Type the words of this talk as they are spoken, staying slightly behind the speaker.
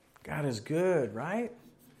God is good, right?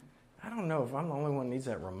 I don't know if I'm the only one who needs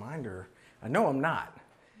that reminder. I know I'm not.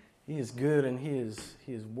 He is good, and He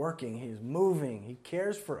is working. He is moving. He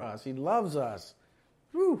cares for us. He loves us.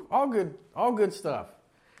 Woo, all good stuff.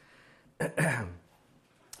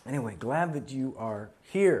 Anyway, glad that you are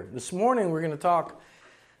here. This morning we're going to talk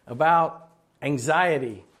about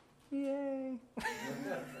anxiety. Yay.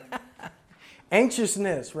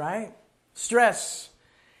 Anxiousness, right? Stress,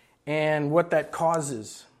 and what that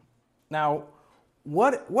causes. Now,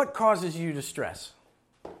 what causes you to stress?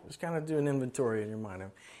 Just kind of do an inventory in your mind.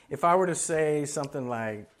 If I were to say something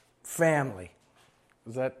like family,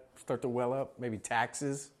 does that start to well up? Maybe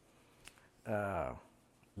taxes,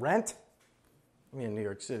 rent. I mean, in New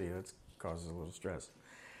York City, that causes a little stress.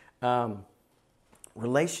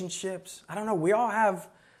 Relationships. I don't know. We all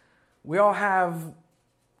have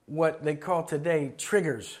what they call today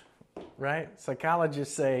triggers, right?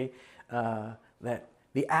 Psychologists say that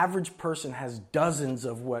the average person has dozens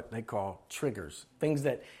of what they call triggers, things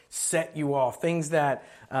that set you off, things that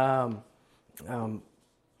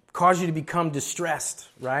cause you to become distressed,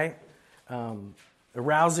 right?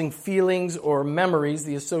 Arousing feelings or memories.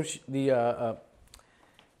 The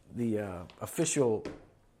official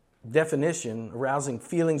definition: arousing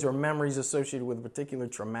feelings or memories associated with a particular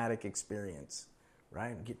traumatic experience,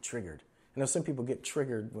 right? Get triggered. I know some people get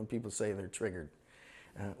triggered when people say they're triggered.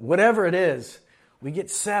 Whatever it is, we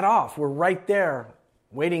get set off. We're right there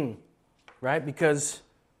waiting, right? Because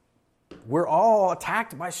we're all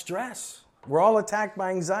attacked by stress. We're all attacked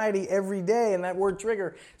by anxiety every day, and that word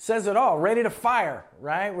trigger says it all. Ready to fire,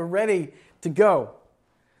 right? We're ready to go.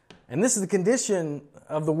 And this is the condition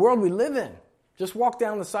of the world we live in. Just walk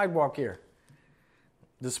down the sidewalk here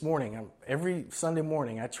this morning. Every Sunday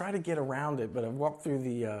morning, I try to get around it, but I've walked through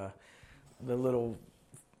the little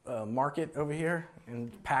market over here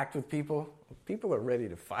and packed with people. People are ready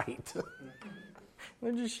to fight.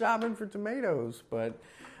 They're just shopping for tomatoes. But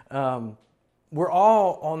we're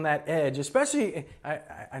all on that edge, especially,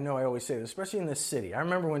 I know I always say this, especially in this city. I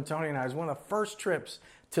remember when Tony and I, it was one of the first trips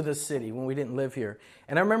to the city when we didn't live here.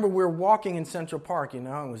 And I remember we were walking in Central Park, and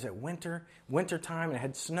it was at winter time, and it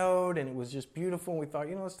had snowed, and it was just beautiful. And we thought,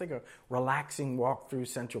 let's take a relaxing walk through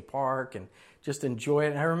Central Park and just enjoy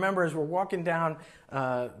it. And I remember as we're walking down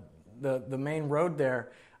the main road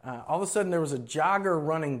there, all of a sudden there was a jogger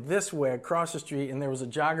running this way across the street, and there was a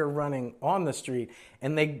jogger running on the street,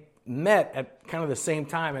 and they met at kind of the same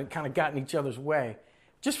time and kind of got in each other's way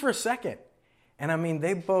just for a second. And I mean,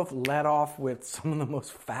 they both let off with some of the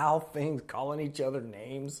most foul things, calling each other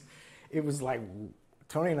names. It was like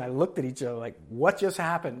Tony and I looked at each other like, what just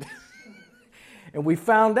happened? And we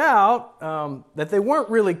found out that they weren't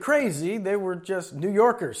really crazy. They were just New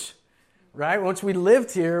Yorkers, right? Once we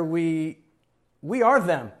lived here, we are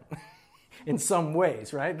them in some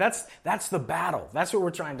ways, right? That's the battle. That's what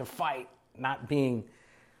we're trying to fight, not being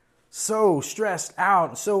so stressed out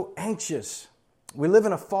and so anxious. We live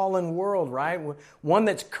in a fallen world, right? One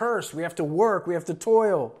that's cursed. We have to work. We have to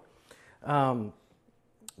toil.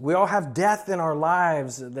 We all have death in our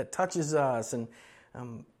lives that touches us, and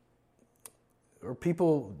or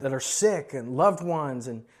people that are sick and loved ones.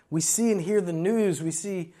 And we see and hear the news. We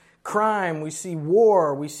see crime. We see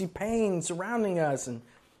war. We see pain surrounding us. And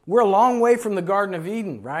we're a long way from the Garden of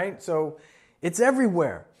Eden, right? So it's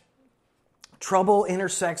everywhere. Trouble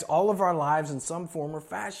intersects all of our lives in some form or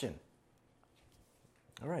fashion.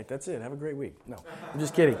 All right, that's it. Have a great week. No, I'm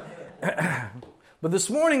just kidding. But this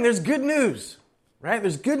morning, there's good news, right?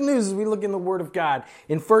 There's good news as we look in the Word of God.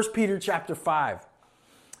 In 1 Peter chapter 5,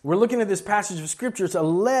 we're looking at this passage of Scripture. It's a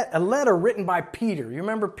letter written by Peter. You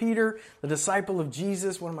remember Peter, the disciple of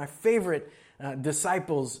Jesus, one of my favorite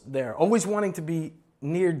disciples there, always wanting to be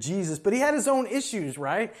near Jesus, but he had his own issues,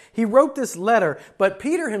 right? He wrote this letter, but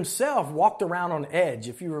Peter himself walked around on edge.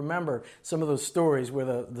 If you remember some of those stories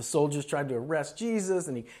where the soldiers tried to arrest Jesus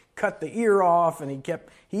and he cut the ear off, and he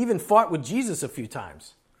even fought with Jesus a few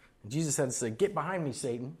times. And Jesus had to say, "Get behind me,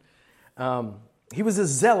 Satan." He was a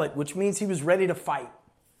zealot, which means he was ready to fight.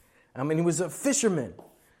 He was a fisherman,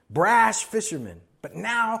 brash fisherman. But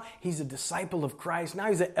now he's a disciple of Christ. Now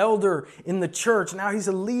he's an elder in the church. Now he's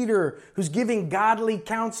a leader who's giving godly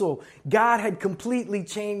counsel. God had completely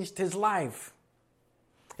changed his life.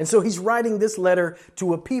 And so he's writing this letter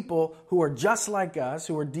to a people who are just like us,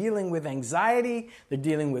 who are dealing with anxiety, they're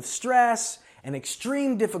dealing with stress and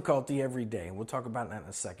extreme difficulty every day. And we'll talk about that in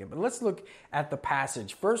a second. But let's look at the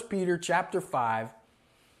passage. 1 Peter chapter 5,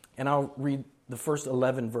 and I'll read the first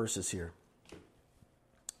 11 verses here.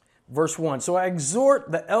 Verse 1, "So I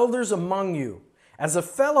exhort the elders among you, as a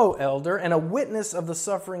fellow elder and a witness of the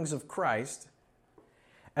sufferings of Christ,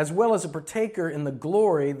 as well as a partaker in the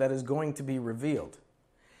glory that is going to be revealed.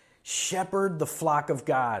 Shepherd the flock of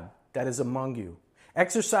God that is among you,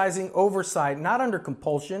 exercising oversight, not under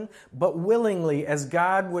compulsion, but willingly, as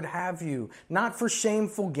God would have you, not for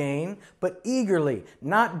shameful gain, but eagerly,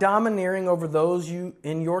 not domineering over those you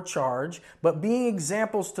in your charge, but being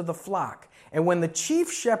examples to the flock. And when the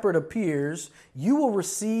chief shepherd appears, you will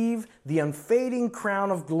receive the unfading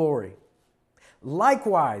crown of glory.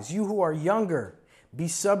 Likewise, you who are younger, be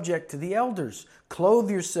subject to the elders. Clothe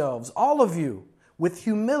yourselves, all of you, with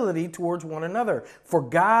humility towards one another. For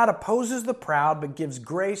God opposes the proud, but gives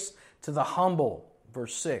grace to the humble.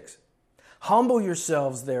 Verse 6. Humble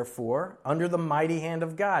yourselves, therefore, under the mighty hand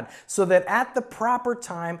of God, so that at the proper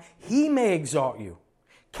time He may exalt you,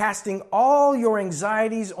 casting all your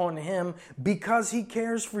anxieties on Him because He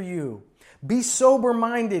cares for you. Be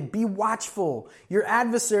sober-minded, be watchful. Your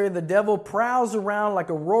adversary, the devil, prowls around like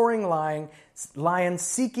a roaring lion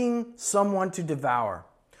seeking someone to devour.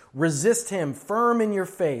 Resist him, firm in your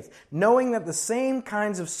faith, knowing that the same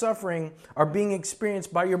kinds of suffering are being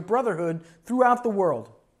experienced by your brotherhood throughout the world.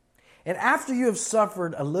 And after you have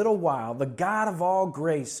suffered a little while, the God of all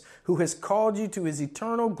grace, who has called you to His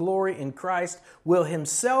eternal glory in Christ, will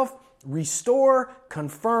Himself restore,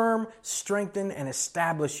 confirm, strengthen, and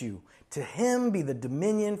establish you. To Him be the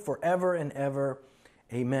dominion forever and ever.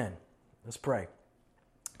 Amen. Let's pray.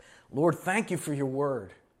 Lord, thank You for Your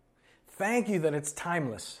word. Thank You that it's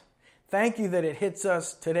timeless. Thank You that it hits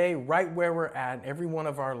us today right where we're at in every one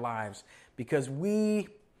of our lives, because we,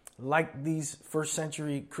 like these first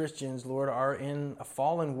century Christians, Lord, are in a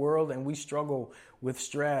fallen world and we struggle with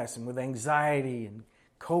stress and with anxiety and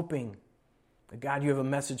coping. But God, You have a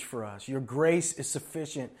message for us. Your grace is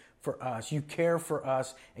sufficient for us. You care for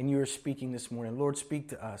us, and You are speaking this morning. Lord, speak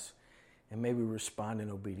to us, and may we respond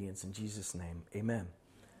in obedience. In Jesus' name, amen.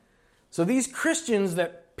 So these Christians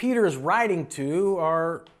that Peter is writing to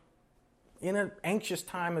are in an anxious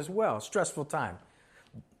time as well, stressful time.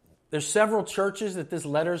 There's several churches that this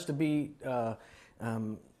letter is to be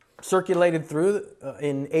circulated through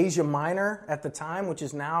in Asia Minor at the time, which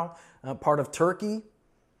is now part of Turkey.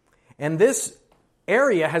 And this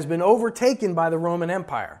area has been overtaken by the Roman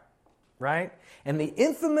Empire, right? And the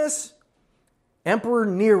infamous Emperor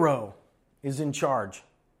Nero is in charge.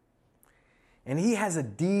 And he has a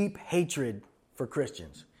deep hatred for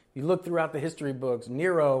Christians. You look throughout the history books,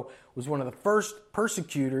 Nero was one of the first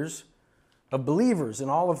persecutors of believers in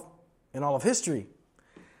all of history.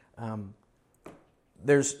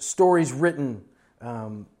 There's stories written.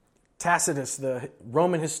 Tacitus, the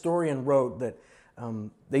Roman historian, wrote that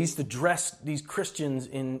they used to dress these Christians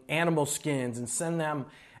in animal skins and send them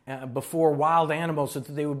before wild animals so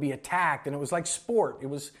that they would be attacked. And it was like sport.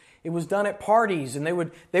 It was done at parties, and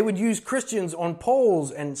they would use Christians on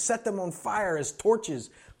poles and set them on fire as torches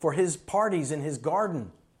for his parties in his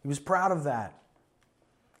garden. He was proud of that.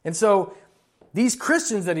 And so these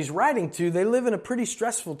Christians that he's writing to, they live in a pretty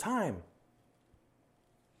stressful time.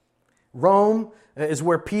 Rome is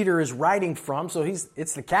where Peter is writing from, so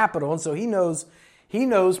it's the capital, and so he knows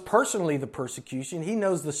personally the persecution. He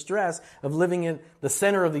knows the stress of living in the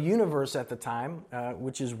center of the universe at the time,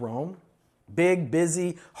 which is Rome. Big,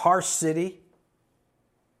 busy, harsh city.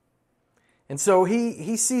 And so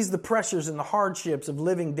he sees the pressures and the hardships of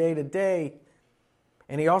living day to day.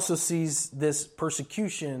 And he also sees this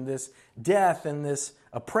persecution, this death, and this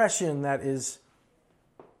oppression that is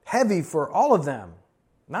heavy for all of them.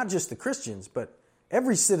 Not just the Christians, but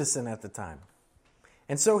every citizen at the time.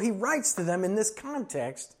 And so he writes to them in this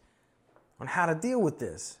context on how to deal with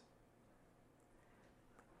this.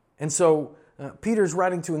 And so Peter's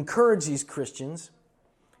writing to encourage these Christians.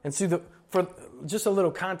 And so for just a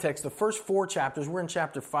little context, the first 4 chapters, we're in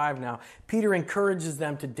chapter 5 now, Peter encourages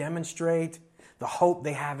them to demonstrate the hope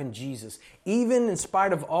they have in Jesus. Even in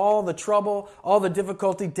spite of all the trouble, all the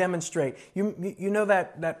difficulty, demonstrate. You know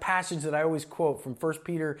that passage that I always quote from 1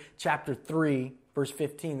 Peter chapter 3, verse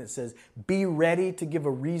 15, that says, be ready to give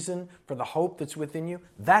a reason for the hope that's within you.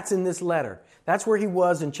 That's in this letter. That's where he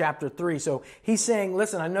was in chapter 3. So he's saying,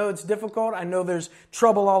 listen, I know it's difficult. I know there's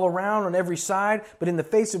trouble all around on every side. But in the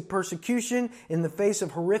face of persecution, in the face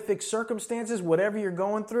of horrific circumstances, whatever you're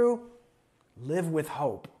going through, live with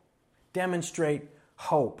hope. Demonstrate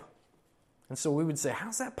hope. And so we would say,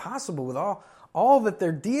 how's that possible with all that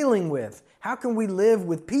they're dealing with? How can we live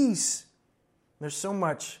with peace? There's so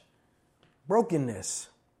much brokenness.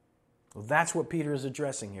 Well, that's what Peter is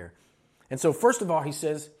addressing here. And so first of all, he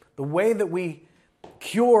says, the way that we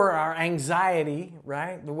cure our anxiety,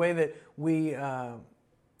 right? The way that we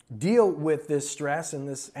deal with this stress and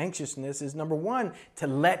this anxiousness is, number one, to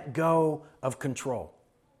let go of control.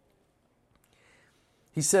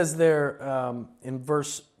 He says there in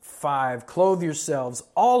verse 5, clothe yourselves,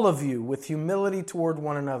 all of you, with humility toward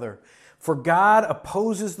one another. For God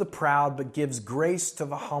opposes the proud, but gives grace to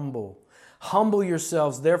the humble. Humble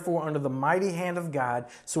yourselves, therefore, under the mighty hand of God,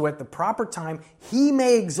 so at the proper time He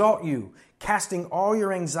may exalt you, casting all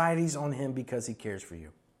your anxieties on Him because He cares for you.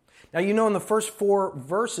 Now, you know, in the first 4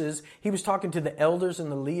 verses, he was talking to the elders and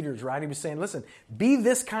the leaders, right? He was saying, listen, be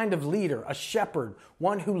this kind of leader, a shepherd,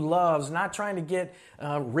 one who loves, not trying to get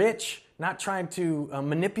rich, not trying to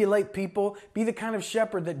manipulate people. Be the kind of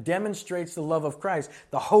shepherd that demonstrates the love of Christ,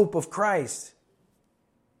 the hope of Christ.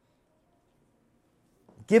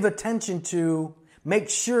 Give attention to, make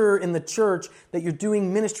sure in the church that you're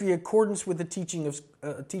doing ministry in accordance with the teaching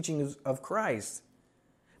of Christ.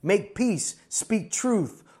 Make peace, speak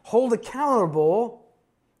truth, hold accountable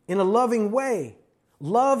in a loving way.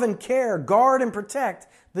 Love and care, guard and protect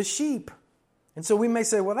the sheep. And so we may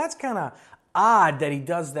say, well, that's kind of odd that he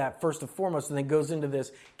does that first and foremost, and then goes into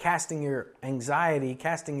this casting your anxiety,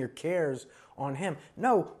 casting your cares on him.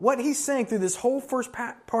 No, what he's saying through this whole first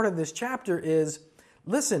part of this chapter is,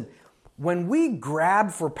 listen, when we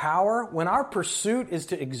grab for power, when our pursuit is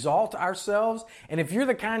to exalt ourselves, and if you're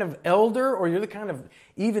the kind of elder or you're the kind of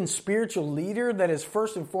even spiritual leader that is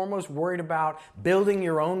first and foremost worried about building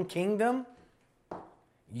your own kingdom,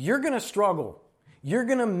 you're going to struggle. You're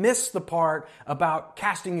going to miss the part about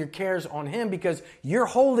casting your cares on Him because you're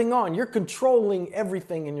holding on. You're controlling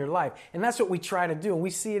everything in your life. And that's what we try to do. And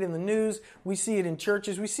we see it in the news. We see it in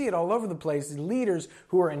churches. We see it all over the place. The leaders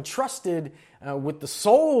who are entrusted with the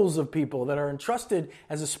souls of people, that are entrusted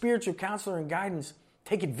as a spiritual counselor and guidance,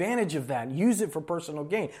 take advantage of that and use it for personal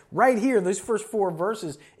gain. Right here, those first 4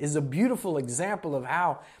 verses is a beautiful example of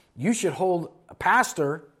how you should hold a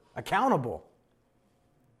pastor accountable.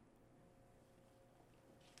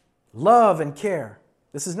 Love and care.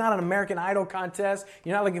 This is not an American Idol contest.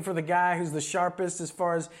 You're not looking for the guy who's the sharpest as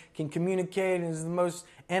far as can communicate and is the most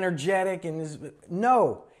energetic.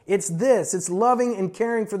 No, it's this. It's loving and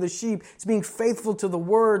caring for the sheep. It's being faithful to the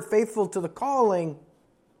word, faithful to the calling,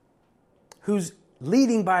 who's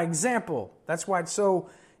leading by example. That's why it's so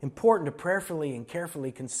important to prayerfully and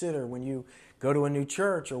carefully consider when you go to a new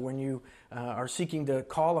church, or when you are seeking to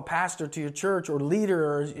call a pastor to your church or leader,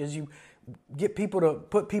 or as you get people to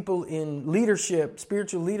put people in leadership,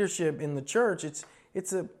 spiritual leadership in the church.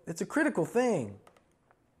 It's a critical thing.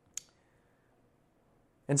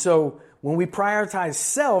 And so when we prioritize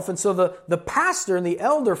self, and so the pastor and the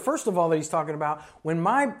elder, first of all, that he's talking about, when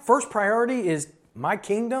my first priority is my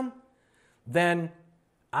kingdom, then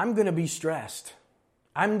I'm going to be stressed.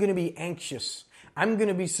 I'm going to be anxious. I'm going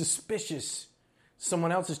to be suspicious.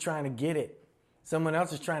 Someone else is trying to get it. Someone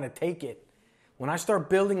else is trying to take it. When I start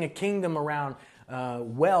building a kingdom around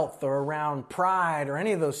wealth or around pride or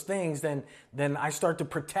any of those things, then I start to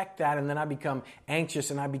protect that, and then I become anxious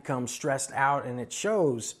and I become stressed out, and it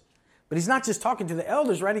shows. But he's not just talking to the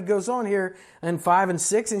elders, right? He goes on here in 5 and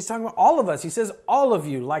 6, and he's talking about all of us. He says, all of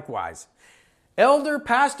you likewise. Elder,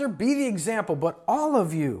 pastor, be the example, but all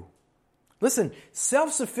of you. Listen,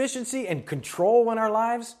 self-sufficiency and control in our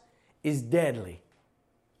lives is deadly.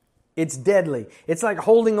 It's deadly. It's like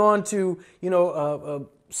holding on to, a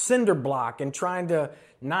cinder block and trying to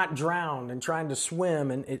not drown and trying to swim,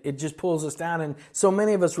 and it just pulls us down. And so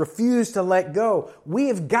many of us refuse to let go. We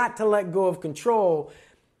have got to let go of control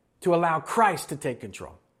to allow Christ to take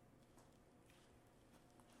control.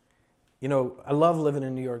 I love living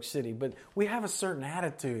in New York City, but we have a certain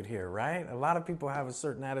attitude here, right? A lot of people have a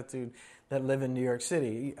certain attitude that live in New York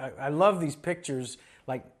City. I love these pictures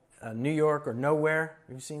like New York or nowhere.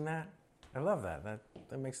 Have you seen that? I love that.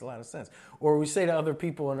 That makes a lot of sense. Or we say to other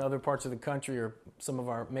people in other parts of the country, or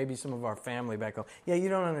maybe some of our family back home, yeah, you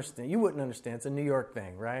don't understand. You wouldn't understand. It's a New York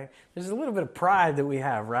thing, right? There's a little bit of pride that we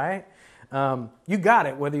have, right? You got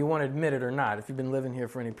it, whether you want to admit it or not, if you've been living here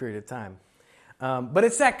for any period of time. But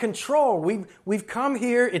it's that control. We've come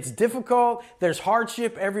here. It's difficult. There's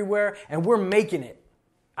hardship everywhere, and we're making it.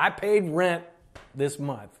 I paid rent this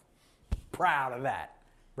month. Proud of that.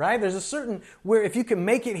 Right? There's a certain, where if you can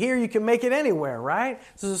make it here, you can make it anywhere, right?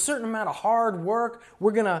 So there's a certain amount of hard work.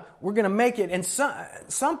 We're gonna make it. And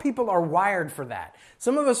some people are wired for that.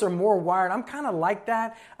 Some of us are more wired. I'm kind of like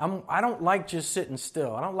that. I don't like just sitting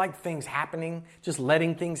still. I don't like things happening, just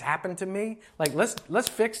letting things happen to me. Like, let's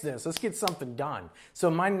fix this. Let's get something done. So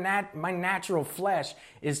my natural flesh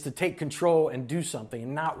is to take control and do something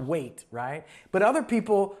and not wait, right? But other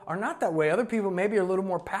people are not that way. Other people maybe are a little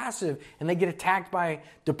more passive, and they get attacked by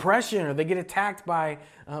depression, or they get attacked by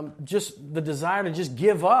just the desire to just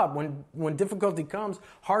give up. When difficulty comes,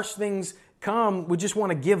 harsh things come, we just want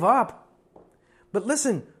to give up. But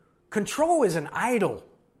listen, Control is an idol.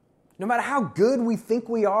 No matter how good we think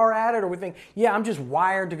we are at it, or we think, yeah, I'm just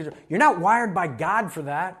wired to control. You're not wired by God for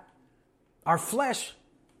that. Our flesh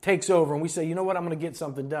takes over and we say, you know what, I'm going to get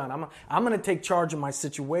something done. I'm going to take charge of my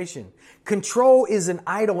situation. Control is an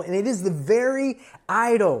idol, and it is the very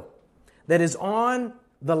idol that is on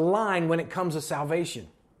the line when it comes to salvation.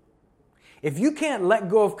 If you can't let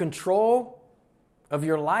go of control of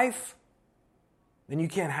your life, then you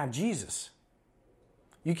can't have Jesus.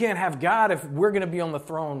 You can't have God if we're going to be on the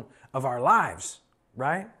throne of our lives,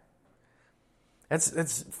 right?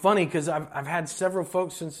 That's funny because I've had several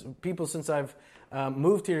people since I've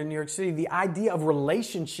moved here to New York City. The idea of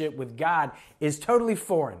relationship with God is totally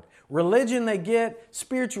foreign. Religion they get,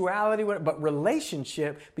 spirituality, but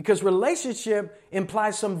relationship, because relationship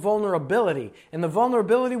implies some vulnerability. And the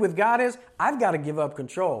vulnerability with God is, I've got to give up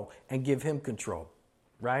control and give Him control,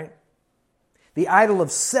 right? The idol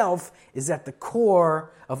of self is at the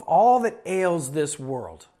core of all that ails this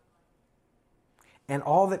world and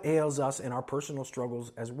all that ails us in our personal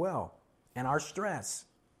struggles as well and our stress.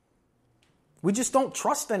 We just don't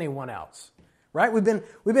trust anyone else, right? We've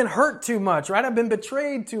been hurt too much, right? I've been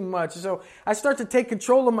betrayed too much. So I start to take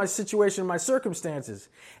control of my situation, my circumstances.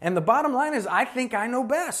 And the bottom line is I think I know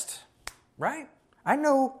best, right? I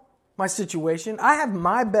know my situation. I have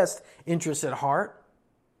my best interests at heart.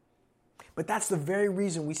 But that's the very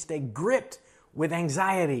reason we stay gripped with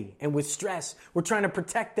anxiety and with stress. We're trying to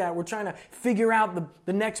protect that. We're trying to figure out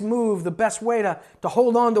the next move, the best way to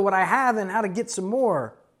hold on to what I have and how to get some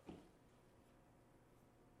more.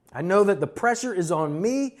 I know that the pressure is on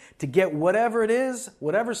me to get whatever it is,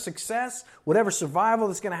 whatever success, whatever survival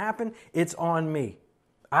that's going to happen, it's on me.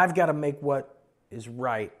 I've got to make what is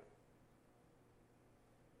right.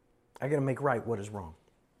 I got to make right what is wrong.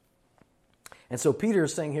 And so Peter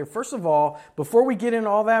is saying here, first of all, before we get into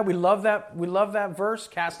all that, we love that verse,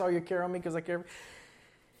 cast all your care on me because I care.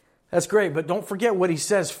 That's great, but don't forget what he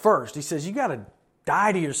says first. He says, you got to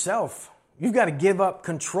die to yourself. You've got to give up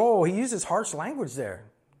control. He uses harsh language there.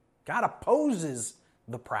 God opposes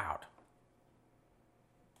the proud.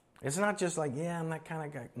 It's not just like, yeah, I'm that kind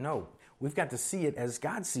of guy. No, we've got to see it as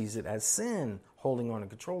God sees it, as sin holding on to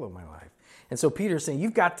control of my life. And so Peter's saying,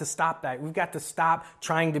 you've got to stop that. We've got to stop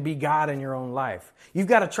trying to be God in your own life. You've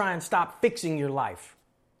got to try and stop fixing your life,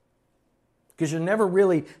 because you're never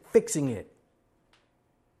really fixing it.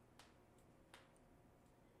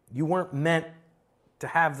 You weren't meant to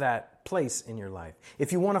have that place in your life.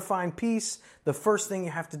 If you want to find peace, the first thing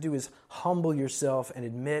you have to do is humble yourself and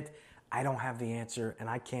admit, I don't have the answer and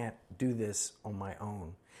I can't do this on my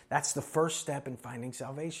own. That's the first step in finding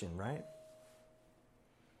salvation, right?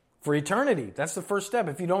 For eternity, that's the first step.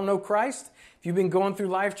 If you don't know Christ, if you've been going through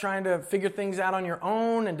life trying to figure things out on your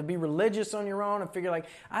own and to be religious on your own and figure like,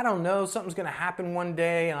 I don't know, something's going to happen one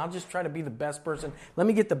day and I'll just try to be the best person. Let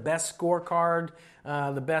me get the best scorecard,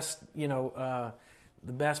 the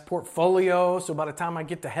best portfolio. So by the time I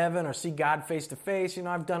get to heaven or see God face to face,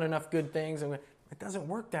 I've done enough good things. And it doesn't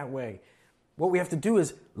work that way. What we have to do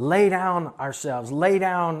is lay down ourselves, lay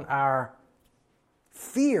down our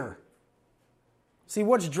fear. See,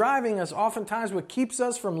 what's driving us, oftentimes what keeps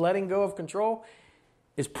us from letting go of control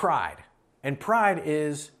is pride. And pride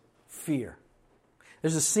is fear.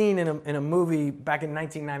 There's a scene in a movie back in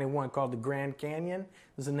 1991 called The Grand Canyon.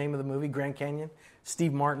 Is the name of the movie, Grand Canyon.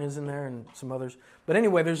 Steve Martin is in there and some others. But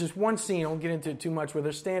anyway, there's this one scene, I won't get into it too much, where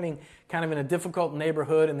they're standing kind of in a difficult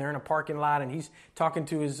neighborhood and they're in a parking lot and he's talking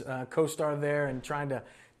to his co-star there and trying to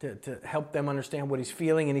help them understand what he's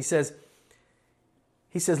feeling. And he says,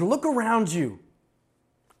 look around you.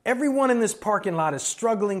 Everyone in this parking lot is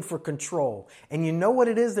struggling for control. And you know what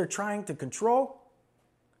it is they're trying to control?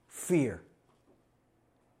 Fear.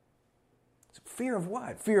 Fear of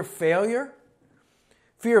what? Fear of failure?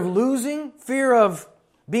 Fear of losing? Fear of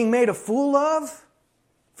being made a fool of?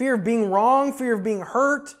 Fear of being wrong? Fear of being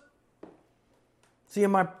hurt? See, in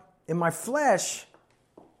my flesh,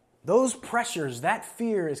 those pressures, that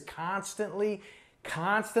fear is constantly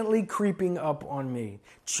creeping up on me.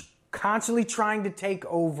 Constantly trying to take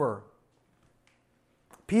over.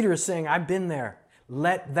 Peter is saying, I've been there.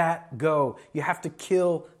 Let that go. You have to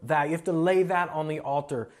kill that. You have to lay that on the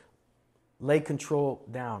altar. Lay control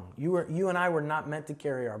down. You and I were not meant to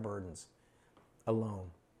carry our burdens alone.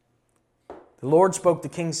 The Lord spoke to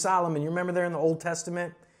King Solomon. You remember there in the Old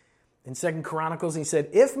Testament? In 2 Chronicles, he said,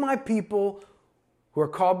 if my people who are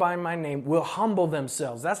called by my name will humble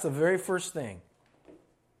themselves. That's the very first thing.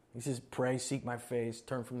 He says, pray, seek my face,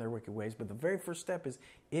 turn from their wicked ways. But the very first step is,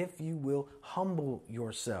 if you will humble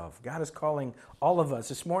yourself. God is calling all of us.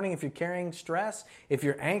 This morning, if you're carrying stress, if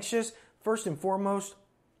you're anxious, first and foremost,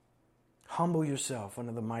 Humble yourself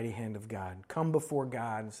under the mighty hand of God. Come before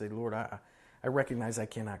God and say, Lord, I recognize I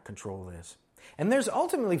cannot control this. And there's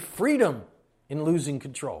ultimately freedom in losing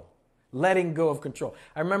control, letting go of control.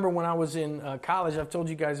 I remember when I was in college, I've told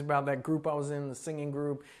you guys about that group I was in, the singing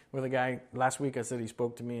group, where the guy, last week I said he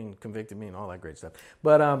spoke to me and convicted me and all that great stuff.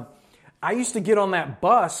 But I used to get on that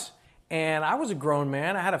bus, and I was a grown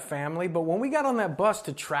man. I had a family. But when we got on that bus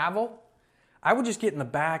to travel, I would just get in the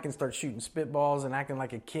back and start shooting spitballs and acting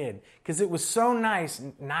like a kid because it was so nice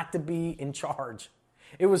not to be in charge.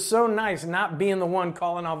 It was so nice not being the one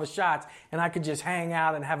calling all the shots, and I could just hang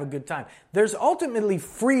out and have a good time. There's ultimately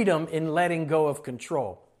freedom in letting go of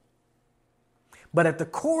control. But at the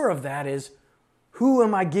core of that is, who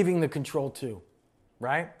am I giving the control to,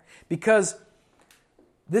 right? Because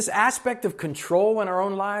this aspect of control in our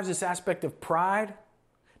own lives, this aspect of pride,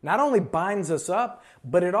 not only binds us up,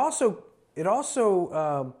 but it also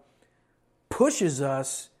pushes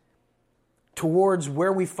us towards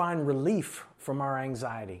where we find relief from our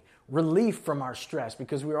anxiety, relief from our stress,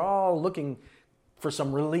 because we're all looking for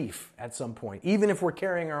some relief at some point. Even if we're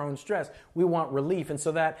carrying our own stress, we want relief. And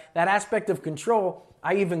so that aspect of control,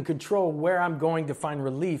 I even control where I'm going to find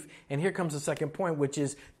relief. And here comes the second point, which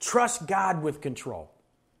is trust God with control.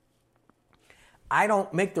 I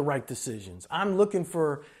don't make the right decisions. I'm looking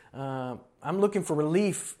for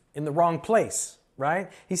relief in the wrong place,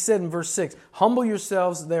 right? He said in verse 6, humble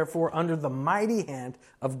yourselves, therefore, under the mighty hand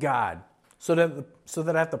of God, so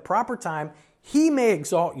that at the proper time He may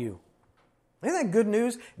exalt you. Isn't that good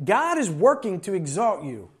news? God is working to exalt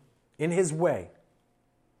you in His way.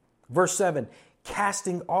 Verse 7,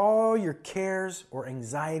 casting all your cares or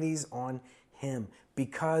anxieties on Him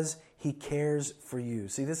because He cares for you.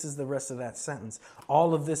 See, this is the rest of that sentence.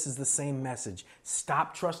 All of this is the same message.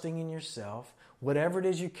 Stop trusting in yourself. Whatever it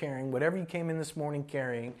is you're carrying, whatever you came in this morning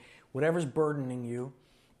carrying, whatever's burdening you,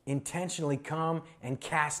 intentionally come and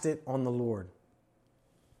cast it on the Lord.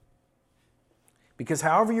 Because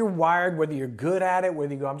however you're wired, whether you're good at it,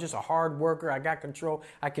 whether you go, I'm just a hard worker, I got control,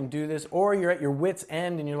 I can do this, or you're at your wit's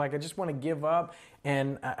end and you're like, I just want to give up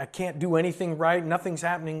and I can't do anything right, nothing's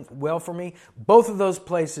happening well for me. Both of those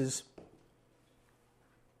places,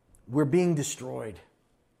 we're being destroyed.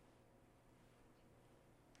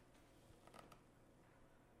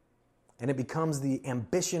 And it becomes the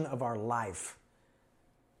ambition of our life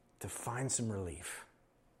to find some relief.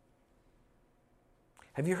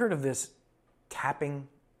 Have you heard of this tapping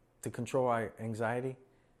to control our anxiety?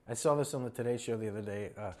 I saw this on the Today Show the other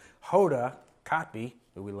day. Hoda Kotb,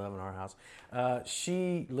 who we love in our house,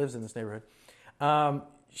 she lives in this neighborhood.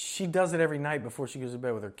 She does it every night before she goes to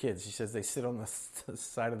bed with her kids. She says they sit on the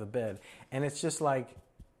side of the bed. And it's just like,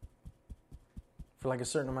 for like a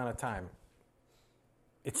certain amount of time,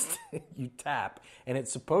 it's you tap, and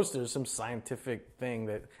it's supposed to, there's some scientific thing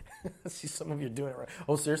that, see some of you doing it right.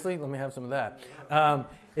 Oh, seriously? Let me have some of that.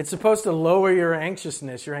 It's supposed to lower your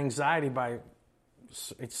anxiousness, your anxiety by,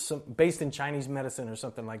 it's based in Chinese medicine or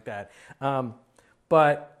something like that.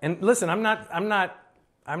 But, and listen, I'm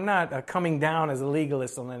not coming down as a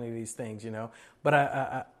legalist on any of these things, you know.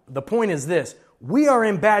 But the point is this: we are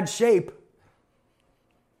in bad shape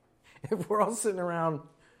if we're all sitting around.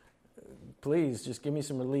 Please, just give me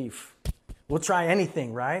some relief. We'll try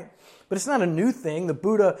anything, right? But it's not a new thing. The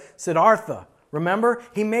Buddha Siddhartha, remember?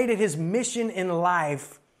 He made it his mission in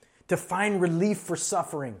life to find relief for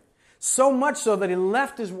suffering. So much so that he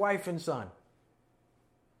left his wife and son.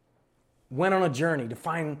 Went on a journey to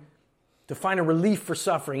find a relief for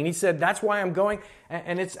suffering. And he said, that's why I'm going.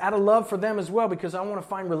 And it's out of love for them as well, because I want to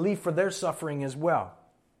find relief for their suffering as well.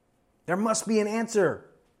 There must be an answer.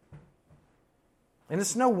 And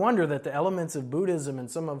it's no wonder that the elements of Buddhism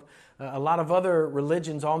and a lot of other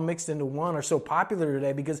religions all mixed into one are so popular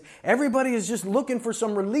today, because everybody is just looking for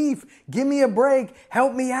some relief. Give me a break.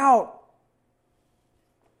 Help me out.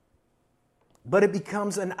 But it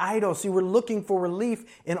becomes an idol. See, we're looking for relief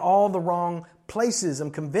in all the wrong places.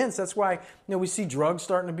 I'm convinced that's why, we see drugs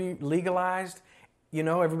starting to be legalized.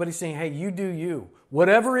 Everybody's saying, hey, you do you.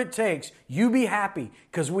 Whatever it takes, you be happy.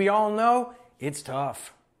 Because we all know it's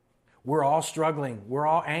tough. We're all struggling. We're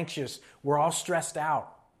all anxious. We're all stressed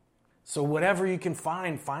out. So whatever you can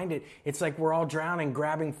find it. It's like we're all drowning,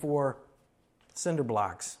 grabbing for cinder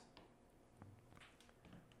blocks.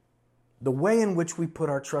 The way in which we put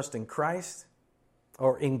our trust in Christ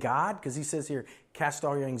or in God, because he says here, cast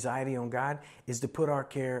all your anxiety on God, is to put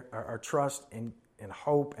our trust and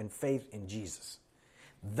hope and faith in Jesus.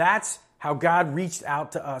 That's how God reached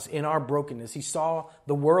out to us in our brokenness. He saw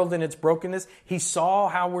the world in its brokenness. He saw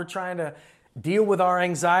how we're trying to deal with our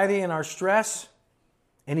anxiety and our stress.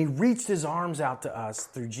 And he reached his arms out to us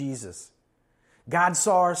through Jesus. God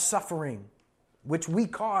saw our suffering, which we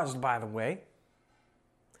caused, by the way.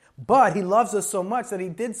 But he loves us so much that he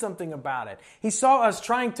did something about it. He saw us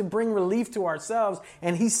trying to bring relief to ourselves,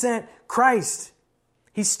 and he sent Christ.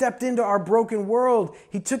 He stepped into our broken world.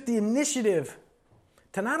 He took the initiative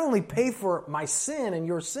to not only pay for my sin and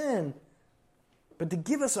your sin, but to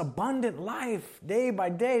give us abundant life day by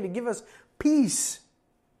day, to give us peace.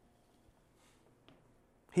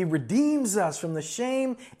 He redeems us from the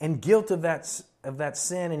shame and guilt of that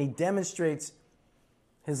sin, and he demonstrates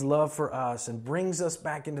his love for us and brings us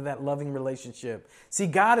back into that loving relationship. See,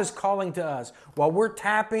 God is calling to us while we're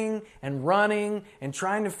tapping and running and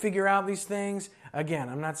trying to figure out these things. Again,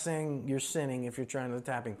 I'm not saying you're sinning if you're trying the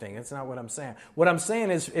tapping thing. That's not what I'm saying. What I'm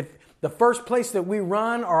saying is if the first place that we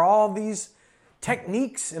run are all these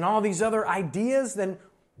techniques and all these other ideas, then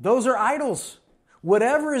those are idols.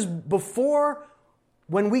 Whatever is before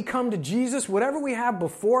when we come to Jesus, whatever we have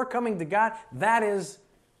before coming to God, that is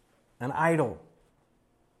an idol.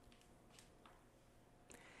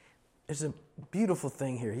 There's a beautiful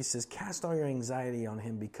thing here. He says, cast all your anxiety on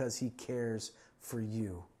him because he cares for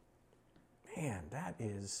you. Man, that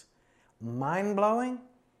is mind-blowing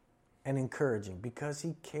and encouraging because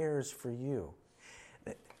he cares for you.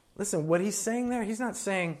 Listen, what he's saying there, he's not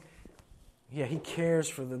saying, yeah, he cares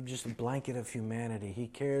for just a blanket of humanity. He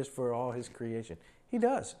cares for all his creation. He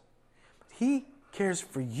does. He cares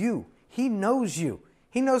for you. He knows you.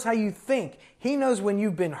 He knows how you think. He knows when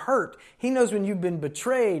you've been hurt. He knows when you've been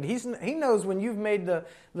betrayed. He knows when you've made the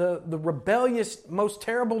rebellious, most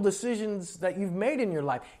terrible decisions that you've made in your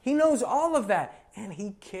life. He knows all of that, and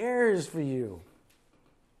he cares for you.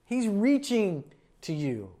 He's reaching to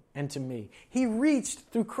you and to me. He reached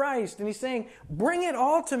through Christ, and he's saying, bring it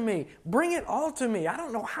all to me. Bring it all to me. I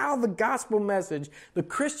don't know how the gospel message, the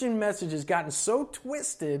Christian message has gotten so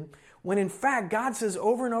twisted when in fact God says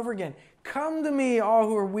over and over again, come to me, all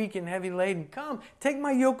who are weak and heavy laden. Come, take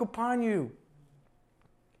my yoke upon you.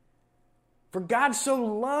 For God so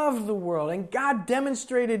loved the world, and God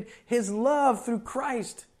demonstrated his love through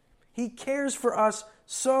Christ. He cares for us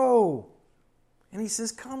so. And he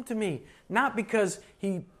says, come to me. Not because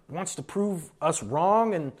he wants to prove us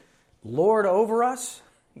wrong and lord over us.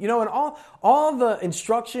 You know, and all the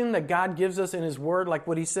instruction that God gives us in his word, like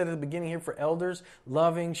what he said at the beginning here for elders,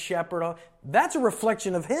 loving, shepherd, that's a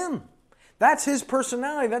reflection of him. That's his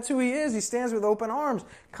personality. That's who he is. He stands with open arms.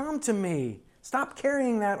 Come to me. Stop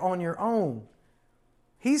carrying that on your own.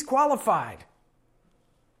 He's qualified.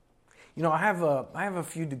 You know, I have a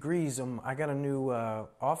few degrees. I got a new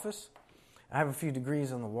office. I have a few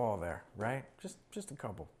degrees on the wall there, right? Just a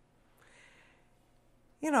couple.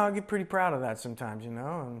 You know, I get pretty proud of that sometimes, you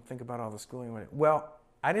know, and think about all the schooling. Well,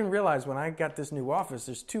 I didn't realize when I got this new office,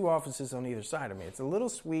 there's 2 offices on either side of me. It's a little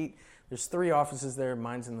suite. There's 3 offices there.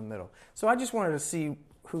 Mine's in the middle. So I just wanted to see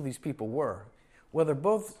who these people were. Well, they're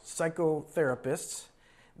both psychotherapists.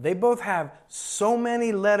 They both have so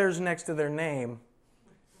many letters next to their name.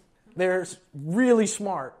 They're really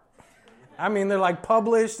smart. I mean, they're like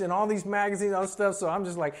published in all these magazines and all this stuff. So I'm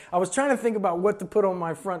just like, I was trying to think about what to put on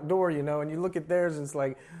my front door, you know, and you look at theirs and it's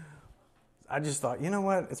like, I just thought, you know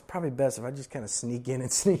what? It's probably best if I just kind of sneak in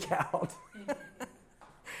and sneak out.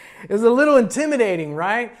 It's a little intimidating,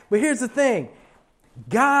 right? But here's the thing.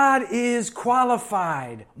 God is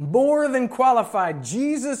qualified, more than qualified.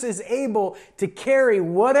 Jesus is able to carry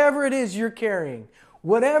whatever it is you're carrying.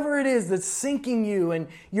 Whatever it is that's sinking you and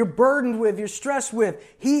you're burdened with, you're stressed with,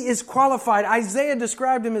 he is qualified. Isaiah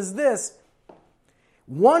described him as this: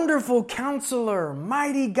 Wonderful Counselor,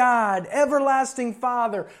 Mighty God, Everlasting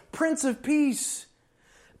Father, Prince of Peace.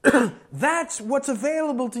 That's what's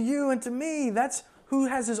available to you and to me. That's who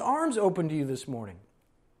has his arms open to you this morning.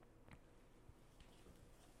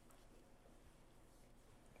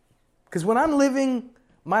 Because when I'm living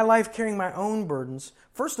my life carrying my own burdens,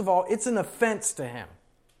 first of all, it's an offense to him.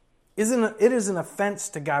 It is an offense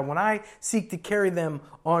to God when I seek to carry them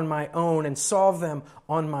on my own and solve them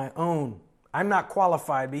on my own. I'm not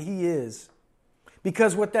qualified, but he is.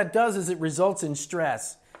 Because what that does is it results in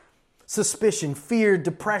stress, suspicion, fear,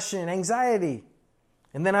 depression, anxiety.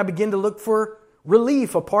 And then I begin to look for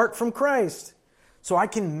relief apart from Christ so I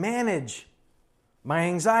can manage my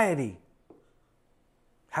anxiety.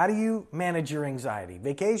 How do you manage your anxiety?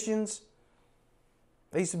 Vacations?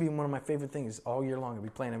 That used to be one of my favorite things all year long. I'd be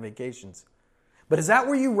playing on vacations. But is that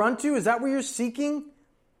where you run to? Is that where you're seeking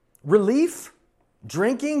relief?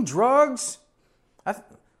 Drinking? Drugs?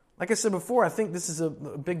 Like I said before, I think this is a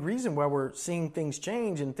big reason why we're seeing things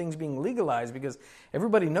change and things being legalized, because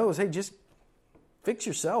everybody knows, hey, just fix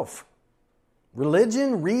yourself.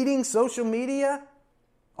 Religion, reading, social media,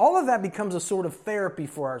 All of that becomes a sort of therapy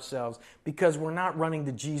for ourselves because we're not running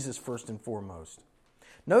to Jesus first and foremost.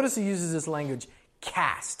 Notice he uses this language,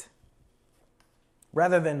 cast.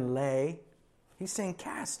 Rather than lay, he's saying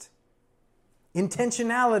cast.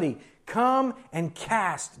 Intentionality. Come and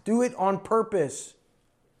cast. Do it on purpose.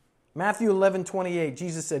 Matthew 11:28,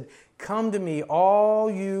 Jesus said, "Come to me, all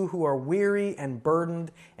you who are weary and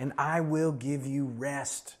burdened, and I will give you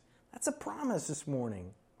rest." That's a promise this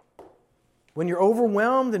morning. When you're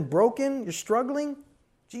overwhelmed and broken, you're struggling,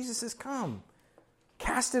 Jesus says, come.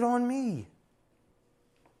 Cast it on me.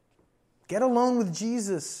 Get alone with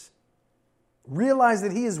Jesus. Realize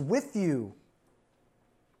that he is with you.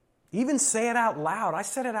 Even say it out loud. I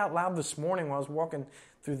said it out loud this morning while I was walking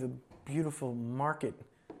through the beautiful market.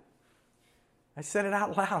 I said it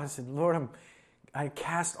out loud. I said, Lord, I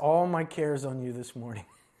cast all my cares on you this morning.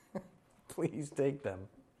 Please take them.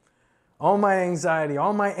 All my anxiety,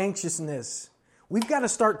 all my anxiousness. We've got to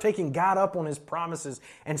start taking God up on his promises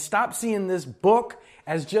and stop seeing this book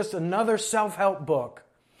as just another self-help book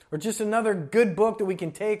or just another good book that we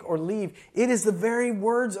can take or leave. It is the very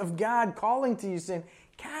words of God calling to you, saying,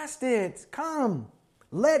 cast it, come,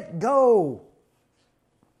 let go.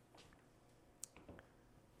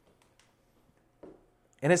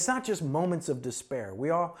 And it's not just moments of despair.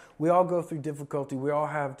 We all go through difficulty. We all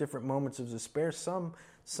have different moments of despair, some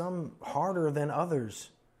harder than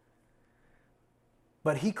others.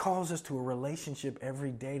 But he calls us to a relationship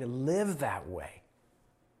every day to live that way.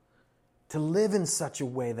 To live in such a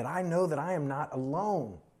way that I know that I am not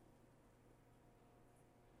alone.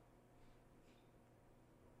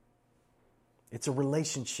 It's a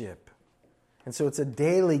relationship. And so it's a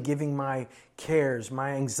daily giving my cares,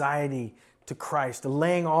 my anxiety to Christ, to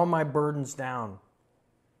laying all my burdens down.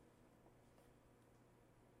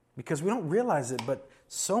 Because we don't realize it, but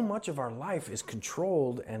so much of our life is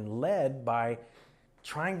controlled and led by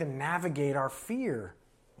trying to navigate our fear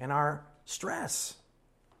and our stress.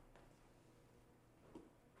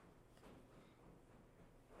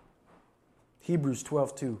 Hebrews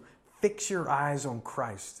 12:2, fix your eyes on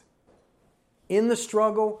Christ. In the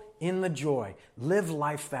struggle, in the joy. Live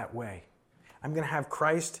life that way. I'm going to have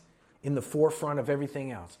Christ in the forefront of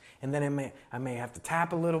everything else. And then I may have to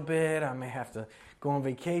tap a little bit. I may have to go on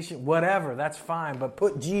vacation. Whatever, that's fine. But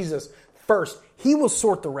put Jesus first. He will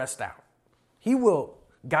sort the rest out. He will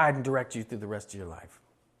guide and direct you through the rest of your life.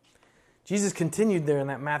 Jesus continued there in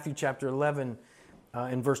that Matthew chapter 11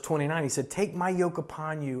 in verse 29. He said, take my yoke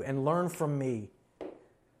upon you and learn from me.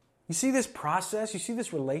 You see this process? You see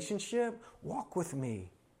this relationship? Walk with me.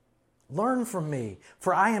 Learn from me.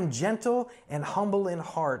 For I am gentle and humble in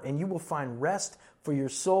heart, and you will find rest for your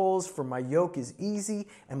souls, for my yoke is easy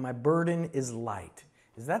and my burden is light.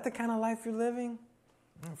 Is that the kind of life you're living?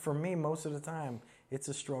 For me, most of the time, it's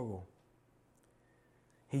a struggle.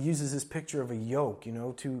 He uses this picture of a yoke,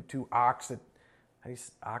 two oxen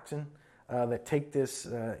that take this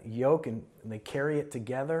yoke and they carry it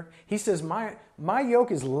together. He says, my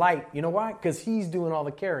yoke is light. You know why? Because he's doing all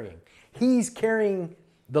the carrying. He's carrying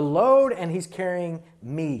the load and he's carrying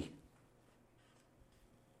me.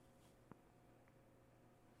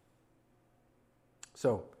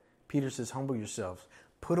 So, Peter says, humble yourselves.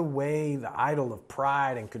 Put away the idol of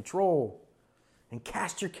pride and control and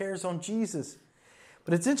cast your cares on Jesus.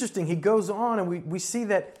 But it's interesting, he goes on and we see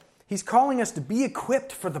that he's calling us to be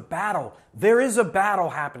equipped for the battle. There is a battle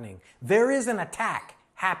happening. There is an attack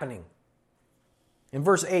happening. In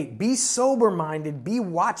verse 8, be sober-minded, be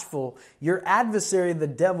watchful. Your adversary, the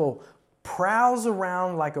devil, prowls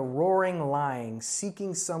around like a roaring lion,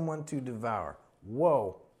 seeking someone to devour.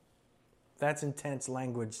 Whoa, that's intense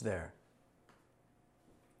language there.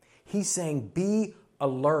 He's saying, be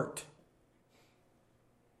alert.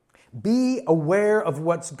 Be aware of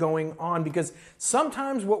what's going on, because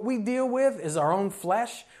sometimes what we deal with is our own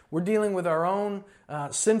flesh. We're dealing with our own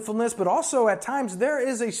sinfulness, but also at times there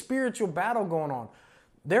is a spiritual battle going on.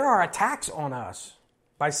 There are attacks on us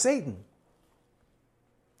by Satan.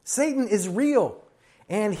 Satan is real,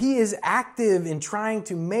 and he is active in trying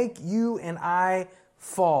to make you and I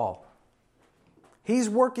fall. He's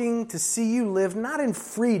working to see you live not in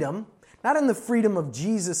freedom, not in the freedom of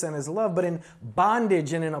Jesus and his love, but in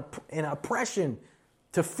bondage and in oppression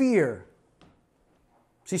to fear.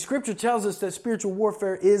 See, Scripture tells us that spiritual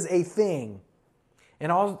warfare is a thing.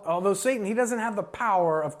 And although Satan, he doesn't have the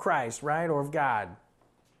power of Christ, right, or of God.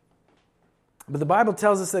 But the Bible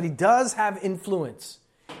tells us that he does have influence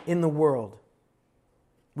in the world.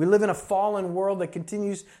 We live in a fallen world that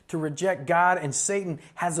continues to reject God, and Satan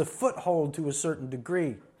has a foothold to a certain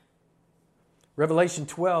degree. Revelation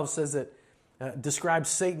 12 says that describes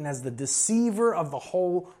Satan as the deceiver of the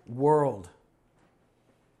whole world.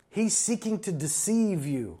 He's seeking to deceive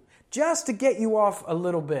you, just to get you off a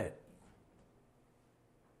little bit.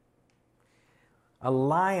 A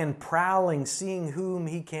lion prowling, seeing whom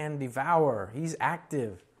he can devour. He's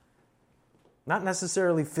active. Not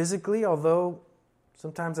necessarily physically, although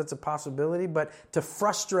sometimes that's a possibility, but to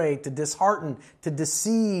frustrate, to dishearten, to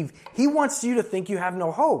deceive. He wants you to think you have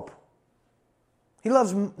no hope. He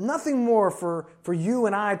loves nothing more for you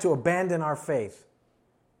and I to abandon our faith.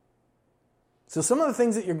 So some of the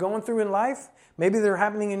things that you're going through in life, maybe they're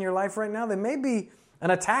happening in your life right now, they may be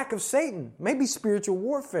an attack of Satan, maybe spiritual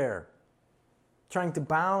warfare, trying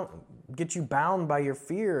to get you bound by your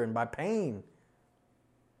fear and by pain.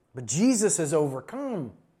 But Jesus has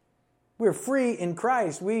overcome. We're free in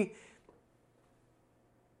Christ. We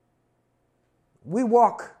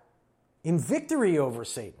walk in victory over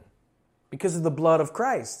Satan because of the blood of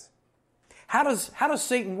Christ. How does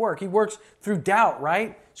Satan work? He works through doubt,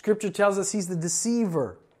 right? Scripture tells us he's the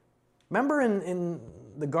deceiver. Remember in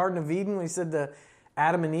the Garden of Eden when he said to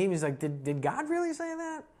Adam and Eve, he's like, did God really say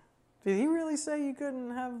that? Did he really say you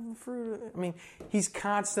couldn't have fruit? I mean, he's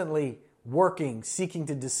constantly working, seeking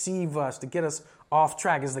to deceive us, to get us off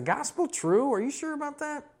track. Is the gospel true? Are you sure about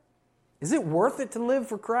that? Is it worth it to live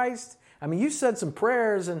for Christ? I mean, you said some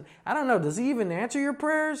prayers, and I don't know, does he even answer your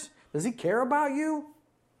prayers? Does he care about you?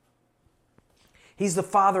 He's the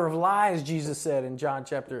father of lies, Jesus said in John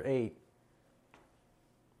chapter 8.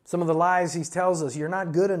 Some of the lies he tells us, you're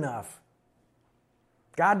not good enough.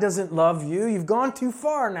 God doesn't love you. You've gone too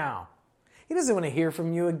far now. He doesn't want to hear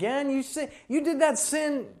from you again. You did that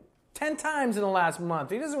sin 10 times in the last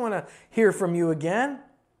month. He doesn't want to hear from you again.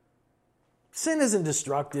 Sin isn't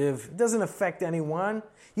destructive. It doesn't affect anyone.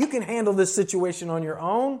 You can handle this situation on your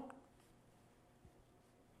own.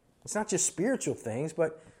 It's not just spiritual things,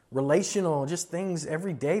 but relational, just things,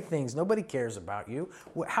 everyday things. Nobody cares about you.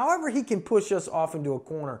 However he can push us off into a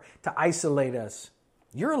corner to isolate us.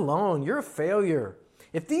 You're alone. You're a failure.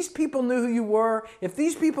 If these people knew who you were, if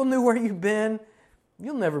these people knew where you've been,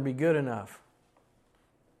 you'll never be good enough.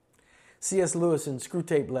 C.S. Lewis in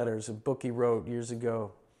Screwtape Letters, a book he wrote years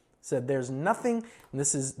ago, said there's nothing, and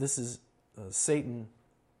this is Satan,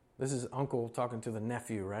 this is uncle talking to the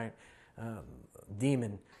nephew, right?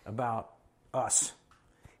 Demon about us.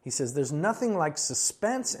 He says there's nothing like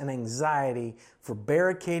suspense and anxiety for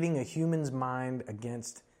barricading a human's mind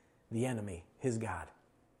against the enemy, his God.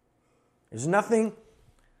 There's nothing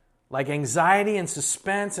like anxiety and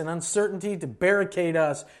suspense and uncertainty to barricade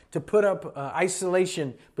us, to put up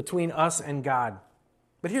isolation between us and God.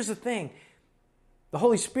 But here's the thing. The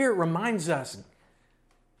Holy Spirit reminds us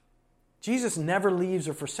Jesus never leaves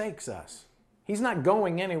or forsakes us. He's not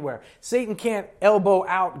going anywhere. Satan can't elbow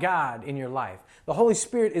out God in your life. The Holy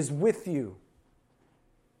Spirit is with you.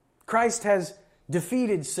 Christ has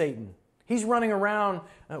defeated Satan. He's running around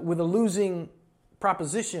with a losing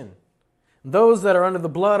proposition. Those that are under the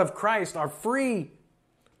blood of Christ are free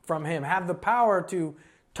from him, have the power to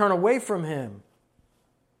turn away from him.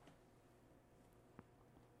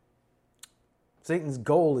 Satan's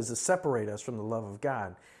goal is to separate us from the love of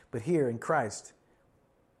God. But here in Christ,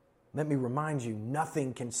 let me remind you,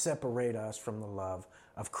 nothing can separate us from the love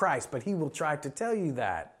of Christ. But he will try to tell you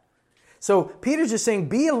that. So Peter's just saying,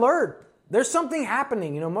 be alert. There's something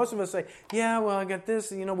happening. Most of us say, yeah, well, I got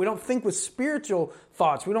this. We don't think with spiritual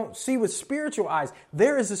thoughts. We don't see with spiritual eyes.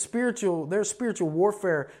 There's spiritual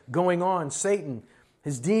warfare going on. Satan,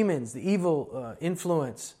 his demons, the evil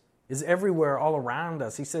influence is everywhere all around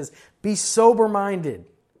us. He says, be sober-minded,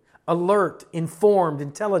 alert, informed,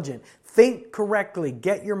 intelligent. Think correctly.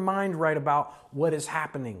 Get your mind right about what is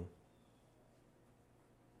happening.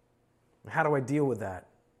 How do I deal with that?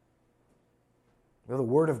 Well, the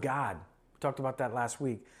Word of God. Talked about that last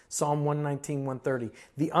week. Psalm 119, 130.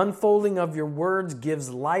 The unfolding of your words gives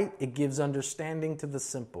light. It gives understanding to the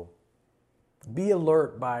simple. Be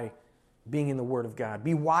alert by being in the Word of God.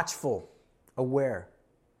 Be watchful, aware.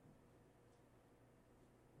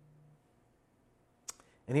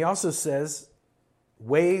 And he also says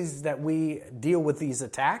ways that we deal with these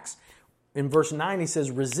attacks. In verse 9, he says,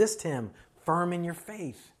 resist him, firm in your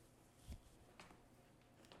faith.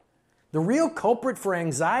 The real culprit for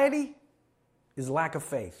anxiety is lack of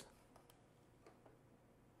faith.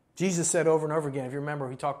 Jesus said over and over again, if you remember,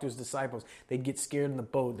 he talked to his disciples, they'd get scared in the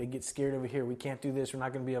boat, they'd get scared over here, we can't do this, we're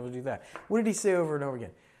not going to be able to do that. What did he say over and over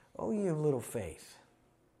again? Oh, you have little faith.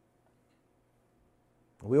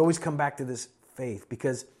 We always come back to this faith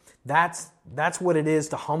because that's what it is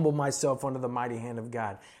to humble myself under the mighty hand of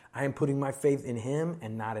God. I am putting my faith in him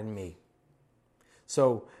and not in me.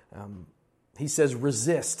 So he says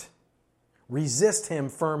resist. Resist him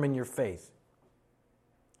firm in your faith.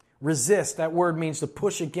 Resist, that word means to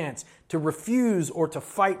push against, to refuse, or to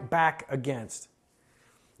fight back against.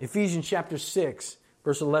 Ephesians chapter 6,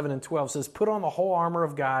 verse 11 and 12 says, "Put on the whole armor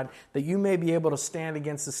of God, that you may be able to stand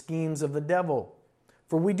against the schemes of the devil.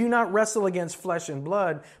 For we do not wrestle against flesh and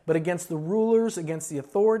blood, but against the rulers, against the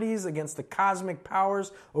authorities, against the cosmic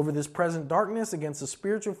powers over this present darkness, against the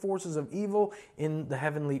spiritual forces of evil in the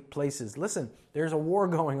heavenly places." Listen, there's a war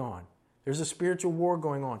going on. There's a spiritual war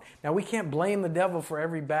going on. Now, we can't blame the devil for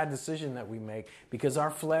every bad decision that we make, because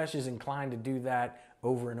our flesh is inclined to do that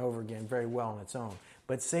over and over again very well on its own.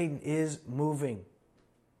 But Satan is moving.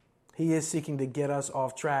 He is seeking to get us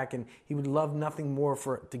off track, and he would love nothing more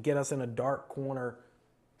to get us in a dark corner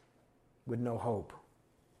with no hope.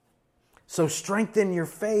 So strengthen your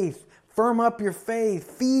faith. Firm up your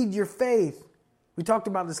faith. Feed your faith. We talked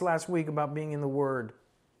about this last week, about being in the Word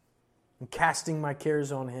and casting my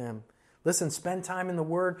cares on Him. Listen, spend time in the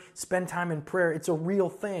Word. Spend time in prayer. It's a real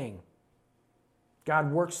thing.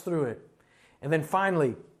 God works through it. And then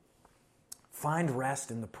finally, find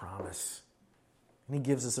rest in the promise. And He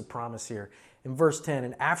gives us a promise here. In verse 10,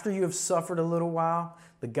 "And after you have suffered a little while,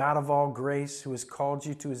 the God of all grace, who has called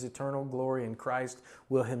you to His eternal glory in Christ,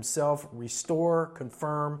 will Himself restore,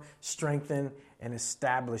 confirm, strengthen, and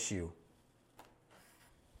establish you."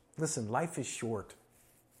 Listen, life is short.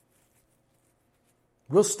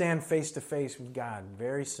 We'll stand face to face with God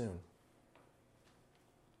very soon.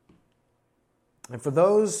 And for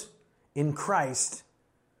those in Christ,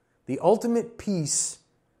 the ultimate peace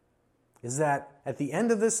is that at the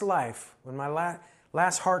end of this life, when my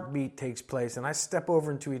last heartbeat takes place and I step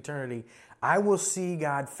over into eternity, I will see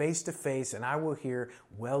God face to face, and I will hear,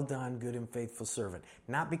 "Well done, good and faithful servant."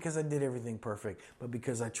 Not because I did everything perfect, but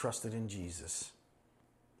because I trusted in Jesus.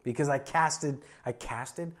 Because I cast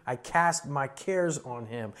my cares on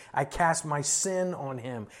Him. I cast my sin on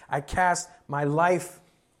Him. I cast my life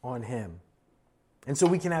on Him. And so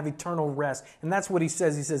we can have eternal rest. And that's what He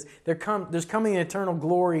says. He says, there's coming an eternal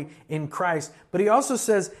glory in Christ. But He also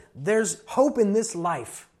says there's hope in this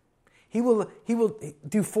life. He will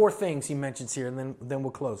do four things He mentions here, and then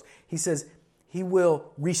we'll close. He says He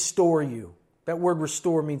will restore you. That word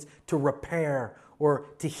restore means to repair or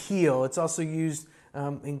to heal. It's also used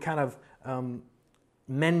in kind of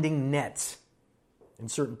mending nets in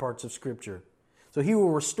certain parts of Scripture. So He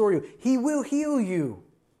will restore you. He will heal you,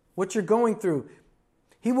 what you're going through.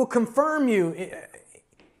 He will confirm you.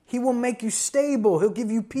 He will make you stable. He'll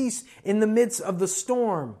give you peace in the midst of the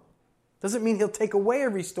storm. Doesn't mean He'll take away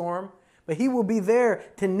every storm, but He will be there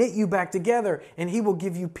to knit you back together, and He will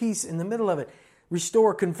give you peace in the middle of it.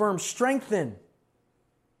 Restore, confirm, strengthen.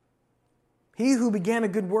 He who began a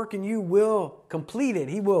good work in you will complete it.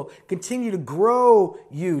 He will continue to grow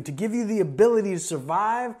you, to give you the ability to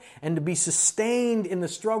survive and to be sustained in the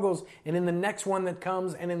struggles and in the next one that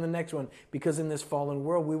comes and in the next one. Because in this fallen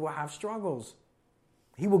world, we will have struggles.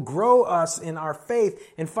 He will grow us in our faith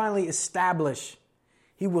and finally establish.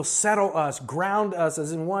 He will settle us, ground us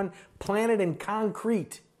as in one planted in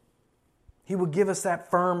concrete. He will give us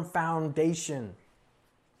that firm foundation.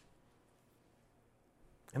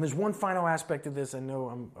 And there's one final aspect of this. I know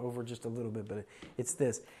I'm over just a little bit, but it's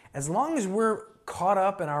this. As long as we're caught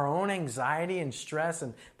up in our own anxiety and stress,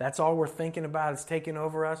 and that's all we're thinking about, it's taking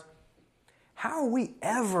over us, how are we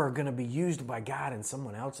ever going to be used by God in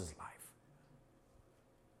someone else's life?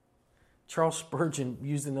 Charles Spurgeon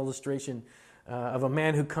used an illustration of a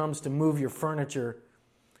man who comes to move your furniture,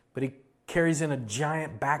 but he carries in a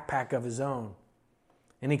giant backpack of his own.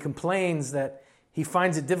 And he complains that he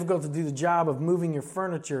finds it difficult to do the job of moving your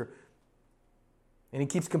furniture. And he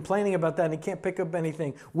keeps complaining about that, and he can't pick up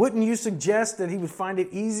anything. Wouldn't you suggest that he would find it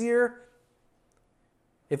easier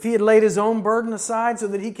if he had laid his own burden aside so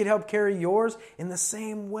that he could help carry yours? In the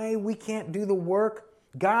same way, we can't do the work,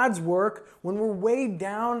 God's work, when we're weighed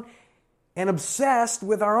down and obsessed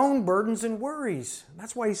with our own burdens and worries.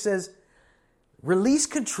 That's why he says, release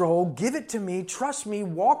control, give it to me, trust me,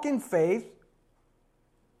 walk in faith,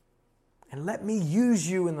 and let me use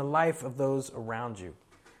you in the life of those around you.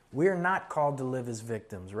 We're not called to live as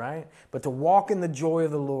victims, right? But to walk in the joy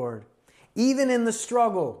of the Lord. Even in the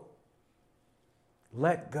struggle,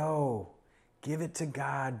 let go. Give it to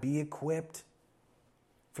God. Be equipped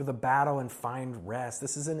for the battle and find rest.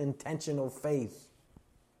 This is an intentional faith.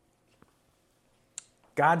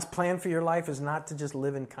 God's plan for your life is not to just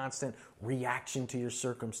live in constant reaction to your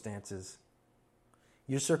circumstances.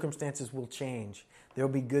 Your circumstances will change.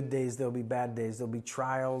 There'll be good days, there'll be bad days, there'll be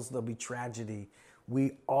trials, there'll be tragedy.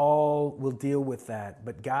 We all will deal with that.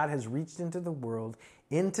 But God has reached into the world,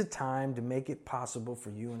 into time, to make it possible for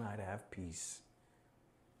you and I to have peace.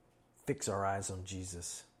 Fix our eyes on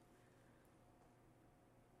Jesus.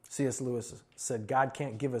 C.S. Lewis said, God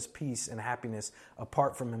can't give us peace and happiness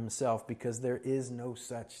apart from himself because there is no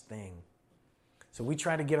such thing. So we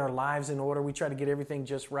try to get our lives in order. We try to get everything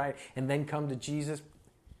just right and then come to Jesus.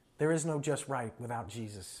 There is no just right without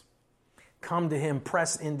Jesus. Come to him,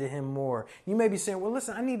 press into him more. You may be saying, well,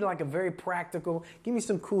 listen, I need like a very practical, give me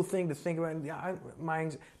some cool thing to think about.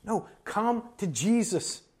 No, come to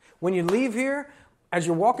Jesus. When you leave here, as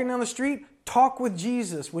you're walking down the street, talk with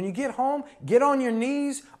Jesus. When you get home, get on your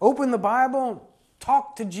knees, open the Bible,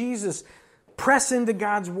 talk to Jesus. Press into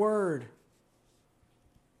God's word.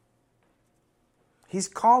 He's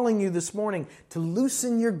calling you this morning to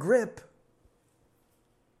loosen your grip.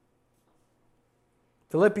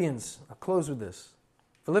 Philippians, I'll close with this.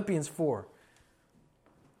 Philippians 4,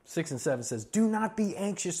 6 and 7 says, do not be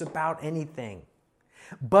anxious about anything,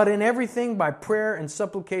 but in everything by prayer and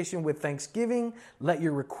supplication with thanksgiving, let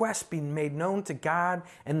your requests be made known to God,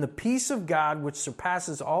 and the peace of God, which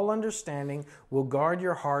surpasses all understanding, will guard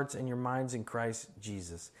your hearts and your minds in Christ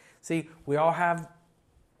Jesus. See, we all have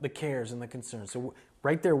the cares and the concerns. So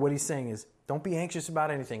right there, what he's saying is, don't be anxious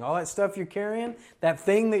about anything. All that stuff you're carrying, that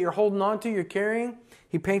thing that you're holding on to, you're carrying,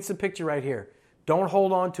 he paints the picture right here. Don't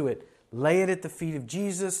hold on to it. Lay it at the feet of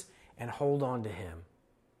Jesus and hold on to him.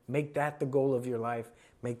 Make that the goal of your life.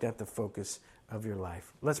 Make that the focus of your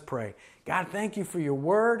life. Let's pray. God, thank you for your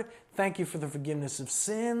word. Thank you for the forgiveness of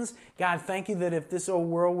sins. God, thank you that if this old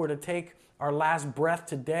world were to take our last breath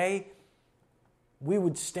today, we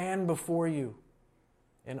would stand before you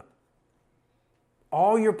and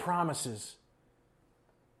all your promises,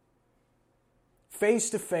 face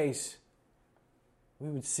to face, we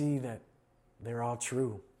would see that they're all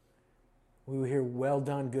true. We would hear, well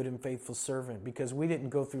done, good and faithful servant, because we didn't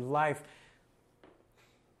go through life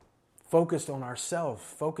focused on ourselves,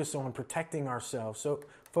 focused on protecting ourselves, so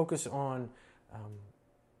focused on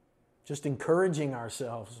just encouraging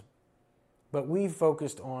ourselves. But we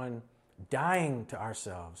focused on dying to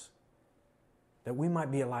ourselves, that we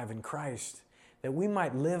might be alive in Christ, that we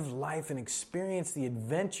might live life and experience the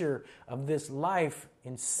adventure of this life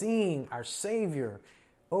in seeing our Savior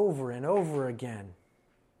over and over again.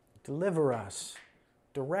 Deliver us,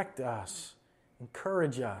 direct us,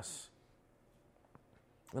 encourage us.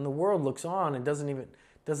 When the world looks on and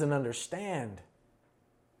doesn't understand,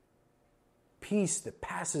 peace that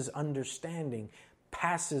passes understanding,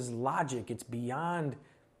 passes logic, it's beyond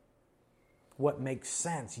what makes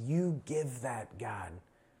sense. You give that, God,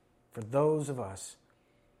 for those of us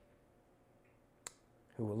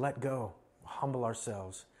who will let go, humble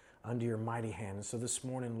ourselves under your mighty hand. And so this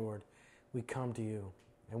morning, Lord, we come to you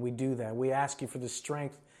and we do that. We ask you for the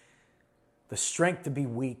strength to be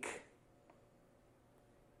weak.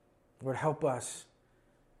 Lord, help us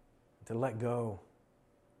to let go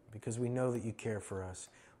because we know that you care for us.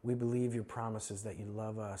 We believe your promises that you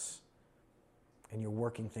love us and you're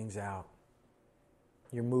working things out.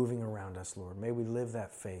 You're moving around us, Lord. May we live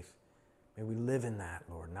that faith. May we live in that,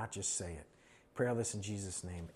 Lord, not just say it. Pray all this in Jesus' name.